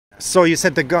So you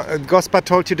said the Gospa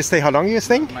told you to stay. How long are you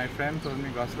staying? My friend told me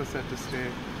Gospa said to stay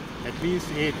at least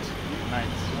 8 nights. So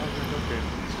I was like, okay.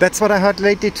 That's what I heard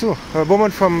lately too. A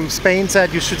woman from Spain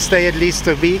said you should stay at least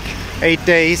a week, 8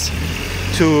 days,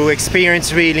 to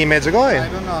experience really Medjugorje. I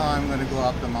don't know how I'm going to go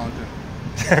up the mountain.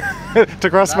 To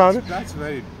cross mountain? That's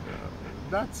very.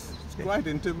 That's quite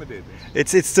intimidating.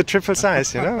 It's the triple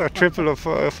size, you know, a triple of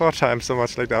 4 times so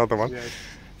much like the other one. Yes.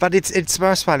 But it's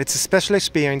worthwhile. It's a special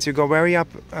experience. You go very up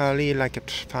early, like at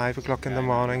 5 o'clock in the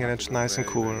morning, and it's nice and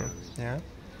cool. Yeah.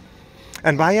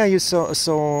 And why are you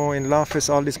so in love with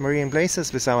all these marine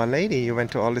places with Our Lady? You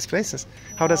went to all these places.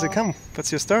 How does it come?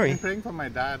 What's your story? I'm praying for my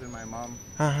dad and my mom.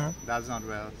 Dad's not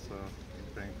well, so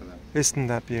I'm praying for them. Isn't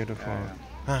that beautiful?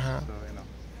 Yeah. So, you know,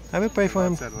 I will pray for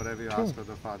him. Said, whatever you ask of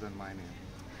the Father in my name.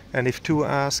 And if 2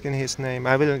 ask in His name,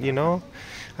 I will. You know,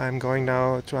 I'm going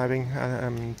now driving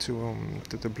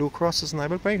to the Blue Crosses, and I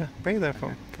will pray there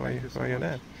for your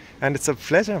dad. And it's a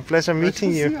pleasure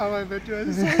meeting you. See how I met you.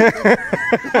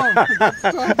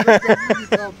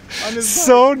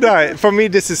 So nice. For me,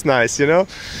 this is nice. You know,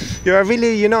 you are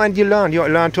really, you know, and you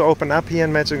learn to open up here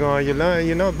in Medjugorje. You learn,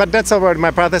 you know. But that's what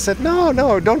my brother said.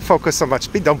 No, don't focus so much.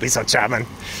 Don't be so German.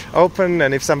 Open,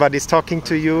 and if somebody's talking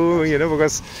to you, you know,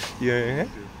 because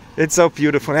it's so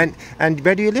beautiful. And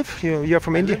where do you live? You're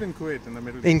from India. I live in Kuwait in the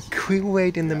Middle East. In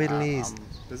Kuwait in the Middle East.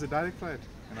 There's a direct flight.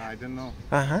 You know, I didn't know.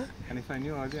 And if I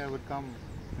knew earlier, I would come,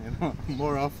 you know,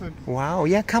 more often. Wow,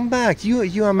 yeah, come back.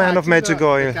 You are a man of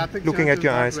Medjugorje, looking at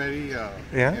your eyes. Very,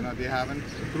 yeah. You know, they haven't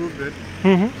approved it.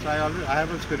 So I have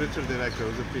a spiritual director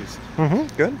who's a priest.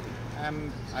 Good.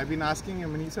 And I've been asking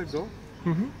him, and he said, go.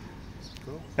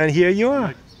 Go. And here you are.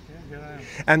 Like, yeah, here I am.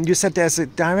 And you said there's a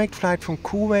direct flight from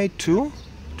Kuwait to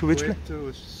which place?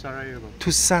 To Sarajevo.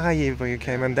 To Sarajevo you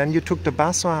came, and then you took the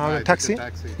bus or a taxi?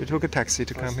 You took a taxi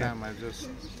to come here. First time I just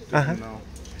didn't know.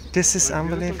 This is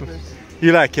unbelievable.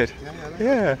 You like it? Yeah, I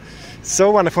like it. So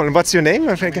wonderful. And what's your name?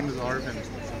 My name is Orwin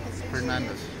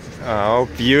Fernandez. Oh,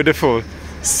 beautiful.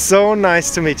 So nice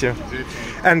to meet you.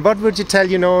 And what would you tell,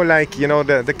 you know, like, you know,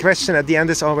 the question at the end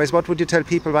is always, what would you tell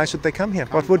people? Why should they come here?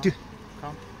 What would you?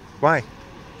 Come. Why?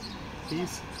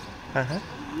 Peace. Very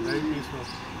peaceful.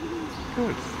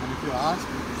 Good. And if you ask,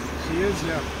 she is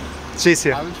here. She's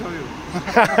here. I will show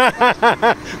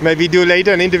you. Maybe do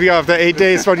later an interview after 8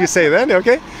 days. What do you say then?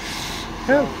 Okay.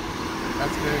 So,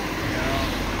 that's great. You know,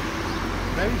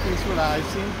 very peaceful. I've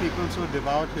seen people so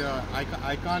devout here.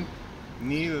 I can't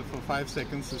kneel for 5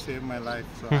 seconds to save my life.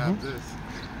 So I have this.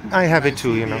 I have it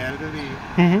too, you know. The elderly.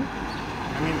 I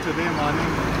mean, today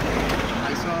morning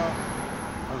I saw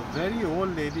a very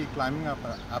old lady climbing up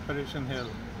Apparition Hill,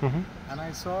 and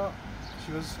I saw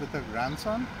she was with her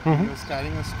grandson. He was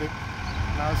carrying a stick,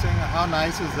 and I was saying, how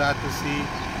nice is that to see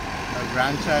a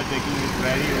grandchild taking his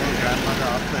very old grandmother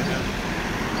up the hill.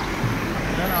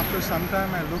 And then after some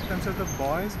time I looked and said, the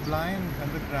boy is blind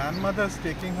and the grandmother's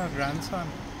taking her grandson,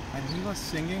 and he was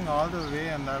singing all the way,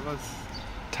 and I was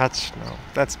touched. No,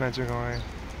 that's Medjugorje.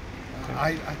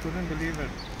 I couldn't believe it.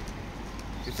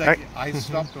 It's like I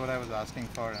stopped what I was asking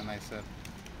for, and I said,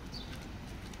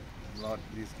 Lord,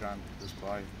 please grant this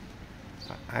boy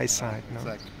eyesight. It's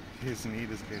like his need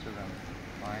is greater than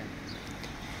mine.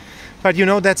 But you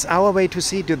know, that's our way to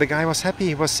see it. The guy was happy,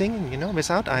 he was singing, you know,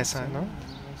 without eyesight, no? He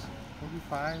was maybe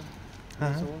 5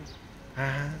 years old.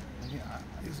 And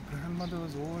his grandmother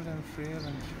was old and frail,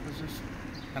 and she was just...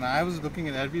 And I was looking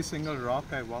at every single rock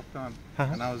I walked on,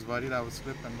 and I was worried I would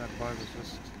slip, and that boy was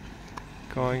just...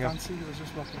 going up. I can't see, he was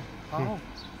just walking. How?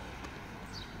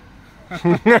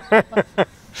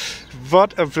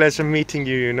 What a pleasure meeting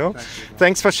you, you know. Thank you.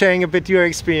 Thanks for sharing a bit your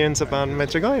experience about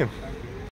Medjugorje.